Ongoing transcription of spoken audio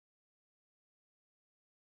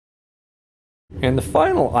And the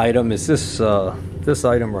final item is this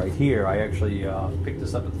item right here. I actually picked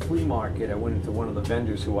this up at the flea market. I went into one of the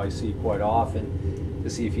vendors who I see quite often to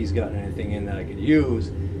see if he's gotten anything in that I could use.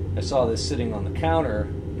 I saw this sitting on the counter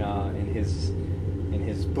in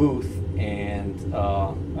his booth, and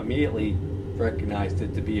immediately recognized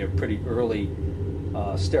it to be a pretty early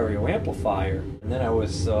stereo amplifier. And then I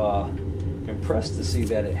was impressed to see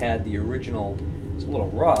that it had the original. It's a little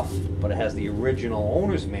rough, but it has the original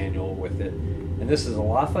owner's manual with it. And this is a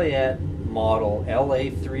Lafayette model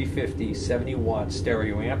LA350 70-watt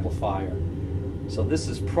stereo amplifier. So this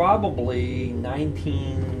is probably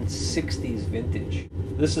 1960s vintage.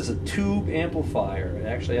 This is a tube amplifier. It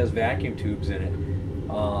actually has vacuum tubes in it.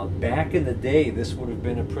 Back in the day, this would have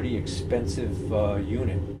been a pretty expensive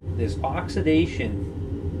unit. There's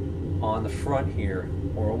oxidation on the front here,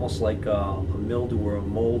 or almost like a mildew or a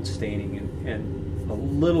mold staining, and a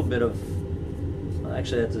little bit of,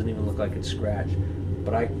 actually that doesn't even look like it's scratched,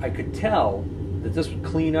 but I could tell that this would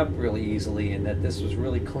clean up really easily and that this was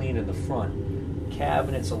really clean in the front.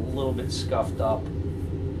 Cabinet's a little bit scuffed up.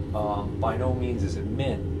 By no means is it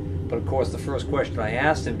mint, but of course the first question I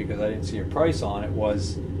asked him, because I didn't see a price on it,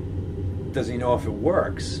 was does he know if it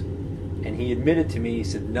works? And he admitted to me, he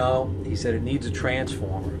said no, he said it needs a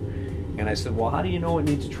transformer. And I said, well, how do you know it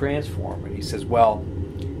needs a transformer? And he says, well,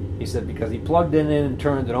 he said because he plugged it in and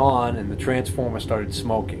turned it on and the transformer started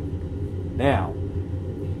smoking. Now,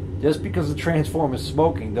 just because the transformer is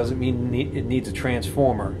smoking doesn't mean it needs a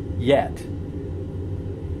transformer yet.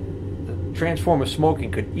 The transformer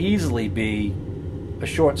smoking could easily be a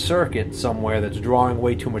short circuit somewhere that's drawing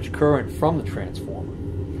way too much current from the transformer.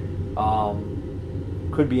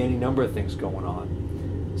 Could be any number of things going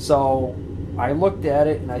on. So I looked at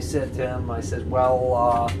it and I said to him, I said,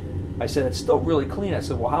 well, I said, it's still really clean. I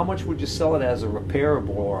said, well, how much would you sell it as a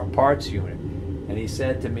repairable or a parts unit? And he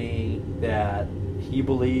said to me that he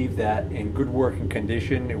believed that in good working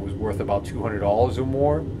condition it was worth about $200 or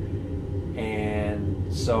more.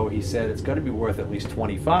 And so he said it's got to be worth at least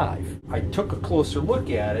 $25. I took a closer look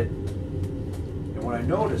at it, and what I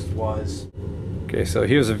noticed was, okay, so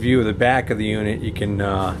here's a view of the back of the unit. You can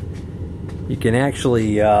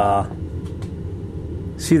actually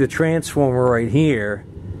see the transformer right here,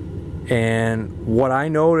 and what I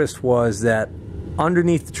noticed was that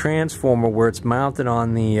underneath the transformer, where it's mounted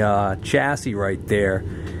on the chassis right there,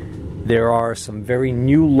 there are some very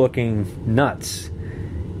new looking nuts.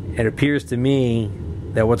 It appears to me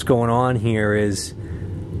that what's going on here is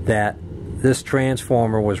that this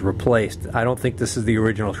transformer was replaced. I don't think this is the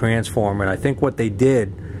original transformer, and I think what they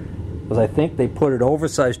did was, I think they put an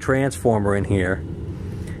oversized transformer in here,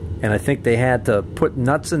 and I think they had to put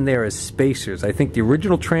nuts in there as spacers. I think the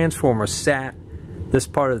original transformer this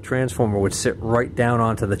part of the transformer would sit right down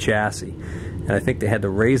onto the chassis, and I think they had to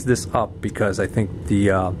raise this up because I think the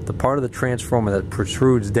part of the transformer that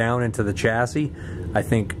protrudes down into the chassis, I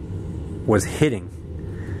think, was hitting.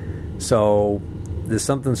 So there's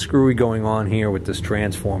something screwy going on here with this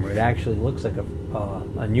transformer. It actually looks like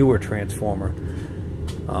a newer transformer,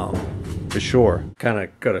 for sure. Kind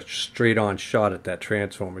of got a straight-on shot at that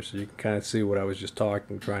transformer, so you can kind of see what I was just trying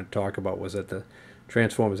to talk about, was that the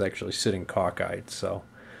transformer is actually sitting cockeyed. So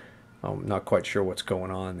I'm not quite sure what's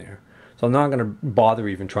going on there. So I'm not going to bother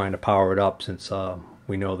even trying to power it up, since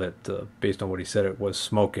we know that based on what he said, it was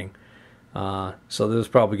smoking. So there's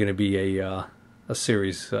probably going to be a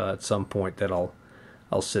series at some point that I'll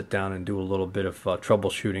sit down and do a little bit of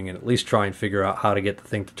troubleshooting, and at least try and figure out how to get the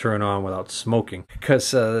thing to turn on without smoking,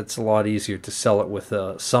 because it's a lot easier to sell it with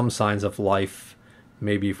some signs of life.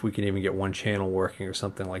 Maybe if we can even get one channel working or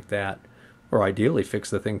something like that, or ideally fix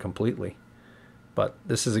the thing completely. But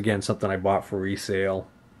this is, again, something I bought for resale,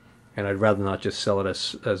 and I'd rather not just sell it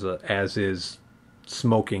as a as-is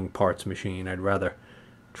smoking parts machine. I'd rather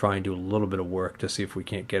try and do a little bit of work to see if we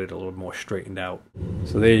can't get it a little more straightened out.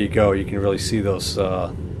 So there you go. You can really see those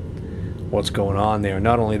what's going on there.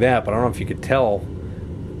 Not only that, but I don't know if you could tell,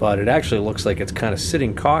 but it actually looks like it's kind of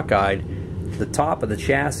sitting cockeyed. The top of the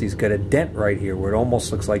chassis got a dent right here where it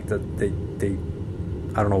almost looks like they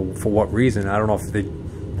I don't know for what reason. I don't know if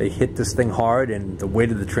they hit this thing hard and the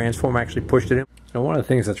weight of the transformer actually pushed it in. Now, one of the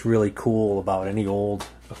things that's really cool about any old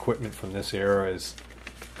equipment from this era is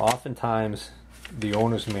oftentimes the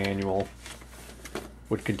owner's manual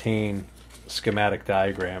would contain a schematic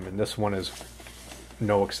diagram, and this one is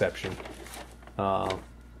no exception. So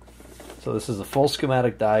this is a full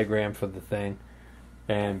schematic diagram for the thing,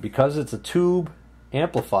 and because it's a tube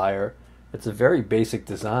amplifier, it's a very basic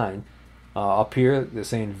design. Up here they're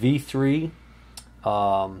saying V3.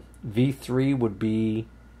 V3 would be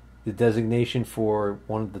the designation for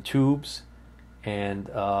one of the tubes, and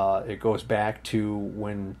it goes back to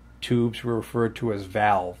when tubes were referred to as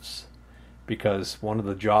valves, because one of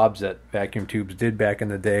the jobs that vacuum tubes did back in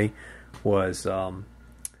the day was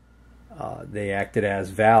they acted as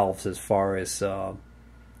valves as far as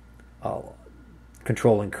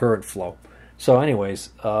controlling current flow. So anyways,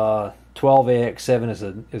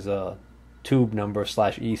 12AX7 is a tube number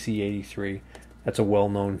 /EC83. That's a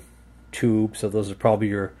well-known tube. So those are probably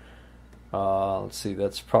your let's see,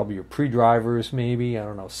 that's probably your pre-drivers, maybe, I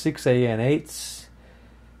don't know, 6A and 8s.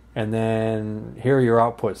 And then here are your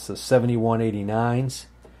outputs, the 7189s.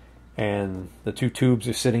 And the two tubes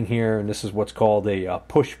are sitting here, and this is what's called a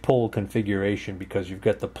push-pull configuration, because you've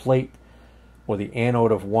got the plate or the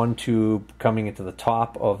anode of one tube coming into the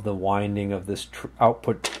top of the winding of this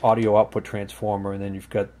audio output transformer, and then you've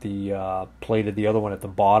got the plate of the other one at the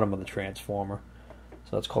bottom of the transformer.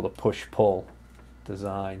 So that's called a push-pull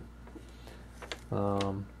design.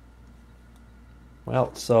 Well,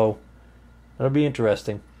 so that'll be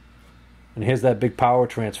interesting. And here's that big power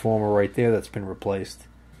transformer right there that's been replaced.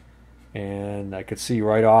 And I could see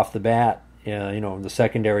right off the bat, you know, the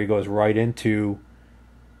secondary goes right into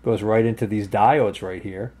these diodes right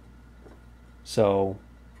here. So,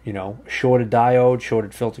 you know, shorted diode,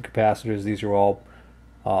 shorted filter capacitors, these are all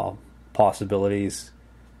possibilities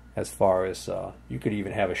as far as you could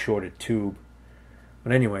even have a shorted tube.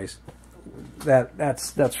 But anyways,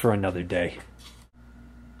 that's for another day.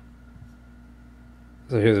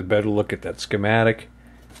 So here's a better look at that schematic.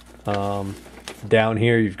 Down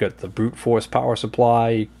here you've got the brute force power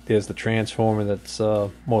supply. There's the transformer that's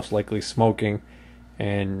most likely smoking,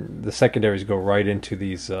 and the secondaries go right into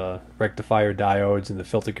these rectifier diodes and the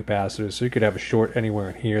filter capacitors. So you could have a short anywhere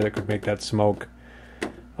in here that could make that smoke.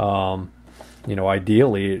 You know,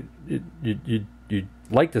 ideally you'd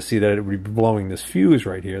like to see that it would be blowing this fuse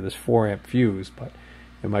right here, this 4-amp fuse, but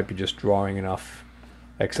it might be just drawing enough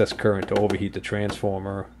excess current to overheat the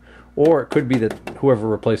transformer. Or it could be that whoever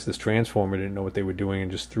replaced this transformer didn't know what they were doing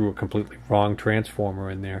and just threw a completely wrong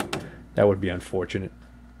transformer in there. That would be unfortunate.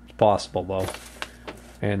 It's possible though.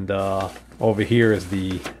 And over here is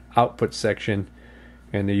the output section,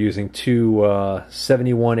 and they're using two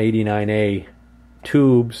 7189A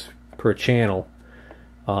tubes per channel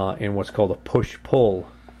in what's called a push-pull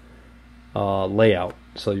layout.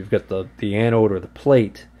 So you've got the anode or the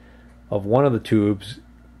plate of one of the tubes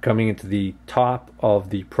coming into the top of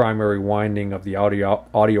the primary winding of the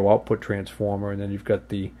audio output transformer, and then you've got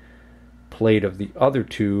the plate of the other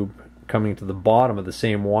tube coming to the bottom of the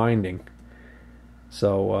same winding.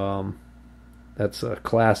 So that's a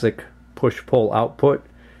classic push-pull output.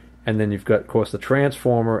 And then you've got, of course, the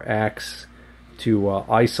transformer acts to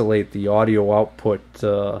isolate the audio output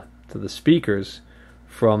to the speakers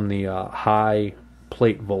from the high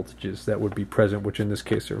plate voltages that would be present, which in this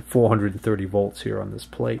case are 430 volts here on this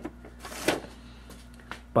plate.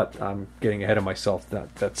 But I'm getting ahead of myself.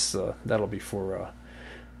 That'll be for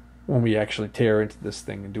when we actually tear into this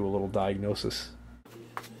thing and do a little diagnosis.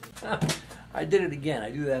 I did it again. I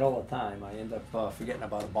do that all the time. I end up forgetting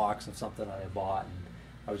about a box of something I had bought, and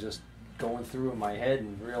I was just going through in my head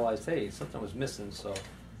and realized, hey, something was missing. So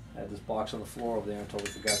I had this box on the floor over there and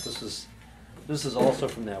totally forgot. This is also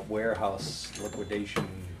from that warehouse liquidation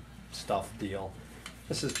stuff deal.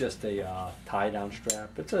 This is just a tie-down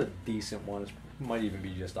strap. It's a decent one. It might even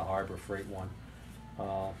be just a Harbor Freight one.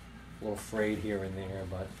 A little frayed here and there,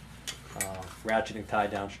 but ratcheting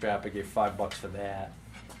tie-down strap. I gave $5 for that.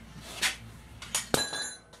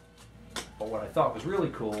 But what I thought was really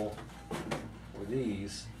cool were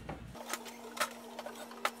these.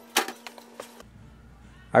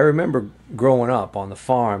 I remember growing up on the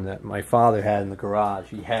farm that my father had in the garage.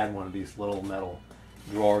 He had one of these little metal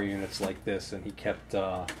drawer units like this, and he kept,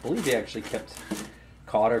 I believe he actually kept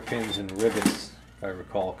cotter pins and rivets, if I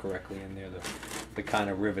recall correctly, in there. The kind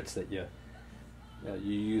of rivets that you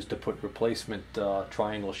use to put replacement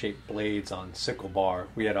triangle-shaped blades on sickle bar.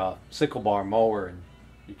 We had a sickle bar mower, and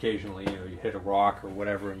occasionally, you know, you hit a rock or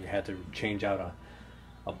whatever, and you had to change out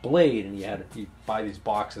a blade, and you buy these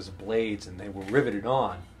boxes of blades, and they were riveted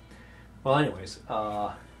on. Well, anyways,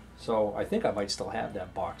 so I think I might still have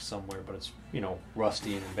that box somewhere, but it's, you know,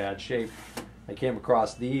 rusty and in bad shape. I came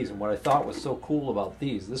across these, and what I thought was so cool about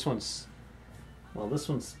these, this one's got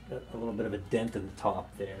a little bit of a dent in the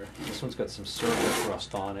top there. This one's got some surface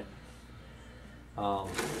rust on it.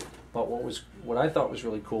 But what I thought was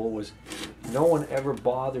really cool was no one ever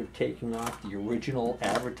bothered taking off the original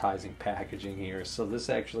advertising packaging here. So this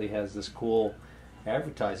actually has this cool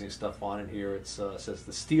advertising stuff on it here. It says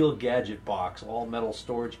the Steel Gadget Box, all metal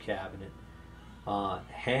storage cabinet.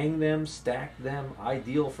 Hang them, stack them,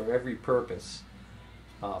 ideal for every purpose.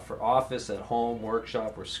 for office, at home,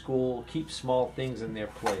 workshop, or school. Keep small things in their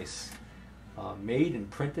place. Made and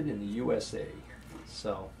printed in the USA.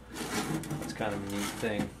 So it's kind of a neat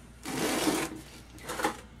thing.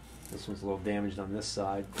 This one's a little damaged on this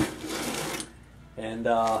side. And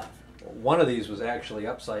one of these was actually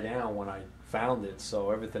upside down when I found it,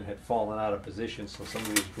 so everything had fallen out of position, so some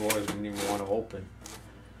of these drawers didn't even want to open.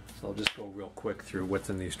 So I'll just go real quick through what's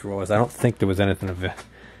in these drawers. I don't think there was anything of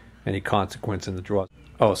any consequence in the drawers.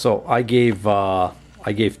 Oh, so I gave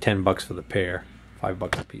 $10 for the pair,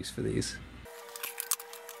 $5 a piece for these.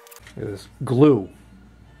 There's glue.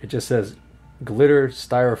 It just says glitter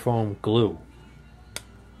styrofoam glue.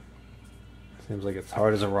 Seems like it's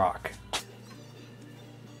hard as a rock.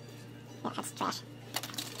 Yeah, that's trash.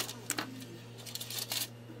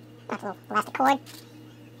 That's a little elastic cord.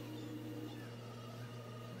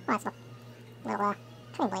 Oh, that's a little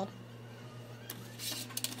trim blade.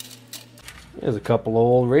 There's a couple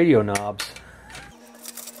old radio knobs.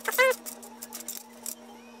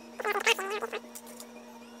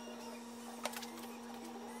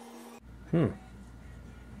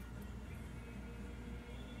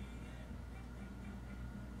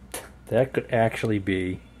 That could actually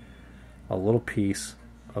be a little piece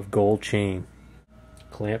of gold chain.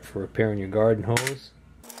 Clamp for repairing your garden hose.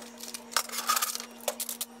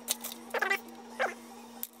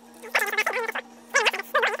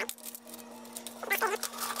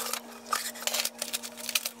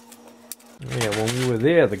 Yeah, when we were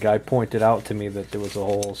there, the guy pointed out to me that there was a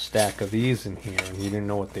whole stack of these in here, and he didn't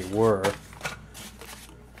know what they were.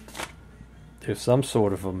 There's some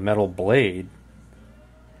sort of a metal blade.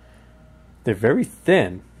 They're very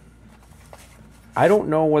thin. I don't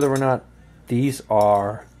know whether or not these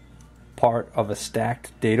are part of a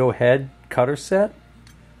stacked dado head cutter set,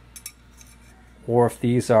 or if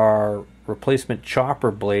these are replacement chopper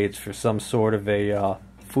blades for some sort of a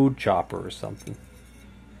food chopper or something.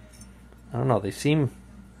 I don't know,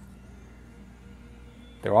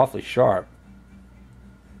 they're awfully sharp.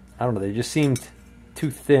 I don't know, they just seemed too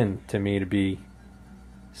thin to me to be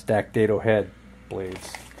stacked dado head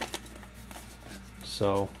blades.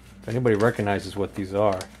 So, if anybody recognizes what these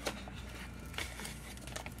are,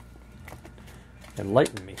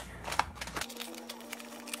 enlighten me.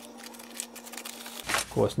 Of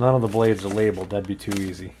course, none of the blades are labeled, that'd be too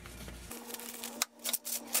easy.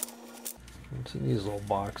 What's in these little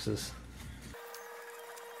boxes?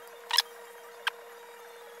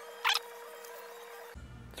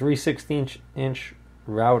 .3/16"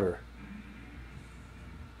 router.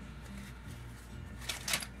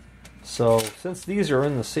 So, since these are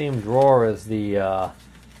in the same drawer as the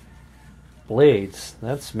blades,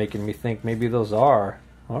 that's making me think maybe those are.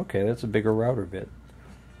 Okay, that's a bigger router bit.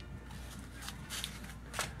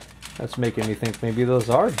 That's making me think maybe those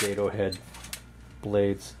are dado head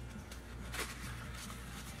blades.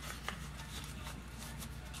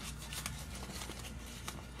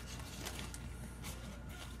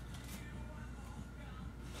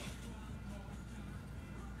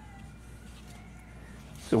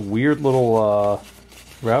 Some weird little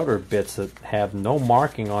router bits that have no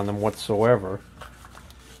marking on them whatsoever.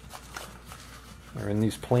 They're in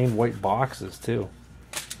these plain white boxes too.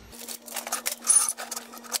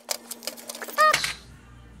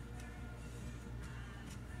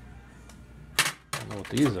 I don't know what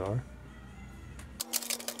these are.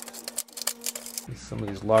 Some of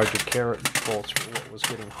these larger carrot bolts were what was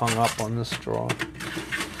getting hung up on this straw.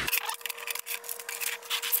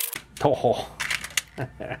 Oh.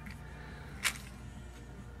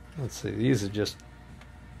 Let's see, these are just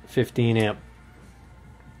 15 amp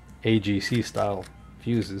AGC style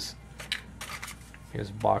fuses. Here's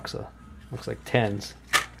a box of, looks like 10s.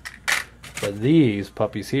 But these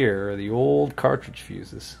puppies here are the old cartridge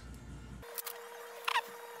fuses.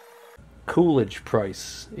 Coolidge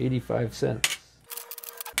price, 85 cents.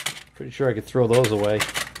 Pretty sure I could throw those away.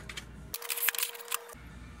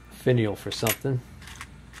 Finial for something.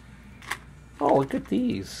 Oh, look at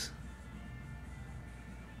these.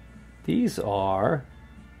 These are,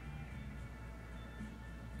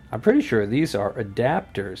 I'm pretty sure these are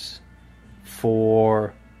adapters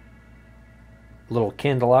for little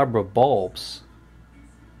candelabra bulbs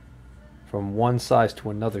from one size to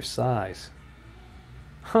another size.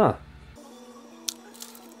 Huh.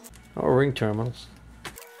 Oh, ring terminals.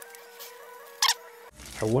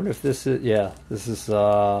 I wonder if this is, yeah, this is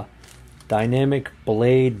dynamic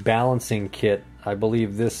blade balancing kit. I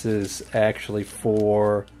believe this is actually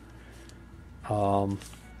for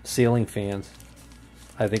ceiling fans.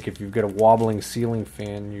 I think if you've got a wobbling ceiling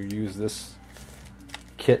fan, you use this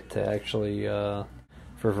kit to actually, for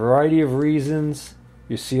a variety of reasons,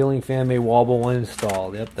 Your ceiling fan may wobble when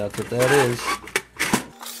installed. Yep, that's what that is.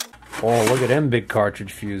 Oh, look at them big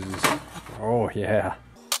cartridge fuses. Oh, yeah.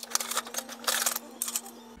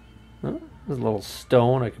 Huh? There's a little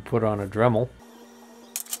stone I could put on a Dremel.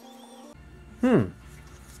 Wonder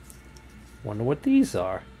what these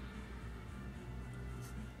are.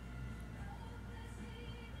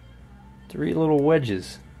 3 little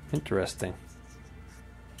wedges. Interesting.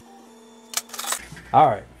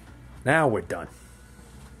 Alright, now we're done.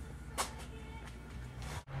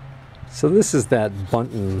 So this is that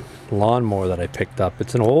Bunton lawnmower that I picked up.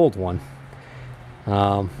 It's an old one.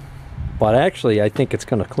 But actually I think it's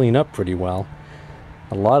going to clean up pretty well.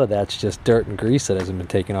 A lot of that's just dirt and grease that hasn't been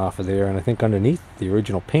taken off of there, and I think underneath the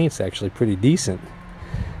original paint's actually pretty decent.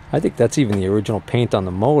 I think that's even the original paint on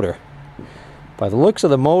the motor. By the looks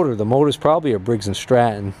of the motor's probably a Briggs &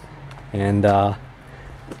 Stratton, and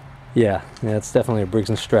yeah, it's definitely a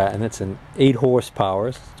Briggs & Stratton. It's an 8 horsepower,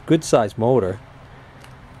 it's a good sized motor.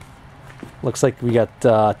 Looks like we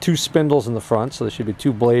got 2 spindles in the front, so there should be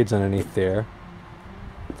 2 blades underneath there.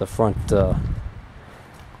 The front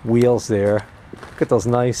wheels there. Look at those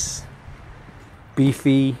nice,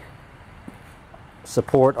 beefy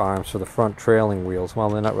support arms for the front trailing wheels. Well,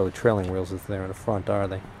 they're not really trailing wheels if they're in the front, are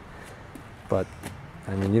they? But,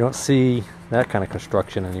 I mean, you don't see that kind of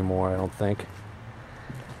construction anymore, I don't think.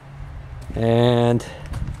 And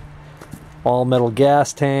all metal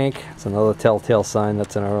gas tank. It's another telltale sign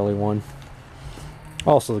that's an early one.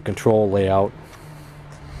 Also the control layout.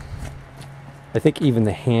 I think even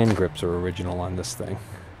the hand grips are original on this thing.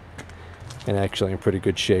 And actually in pretty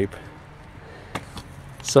good shape.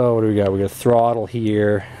 So what do we got? We got a throttle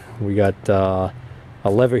here. We got a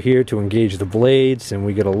lever here to engage the blades, and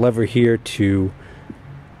we got a lever here to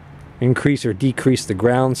increase or decrease the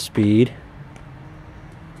ground speed.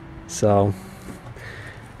 So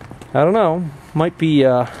I don't know. Might be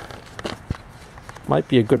a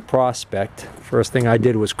good prospect. First thing I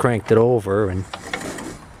did was cranked it over and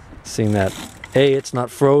seen that A, it's not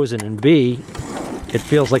frozen, and B, it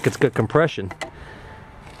feels like it's got compression.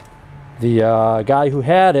 The guy who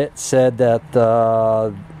had it said that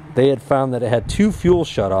they had found that it had 2 fuel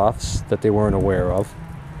shutoffs that they weren't aware of.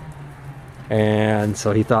 And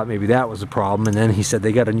so he thought maybe that was a problem, and then he said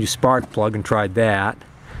they got a new spark plug and tried that.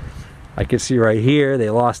 I can see right here they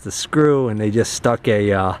lost the screw and they just stuck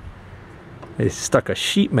a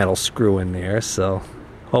sheet metal screw in there, so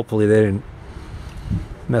hopefully they didn't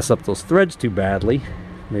mess up those threads too badly.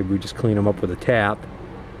 Maybe we just clean them up with a tap.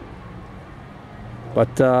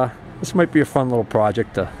 But this might be a fun little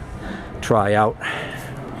project to try out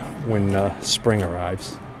when spring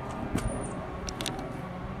arrives.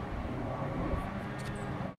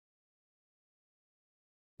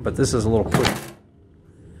 But this is a little quick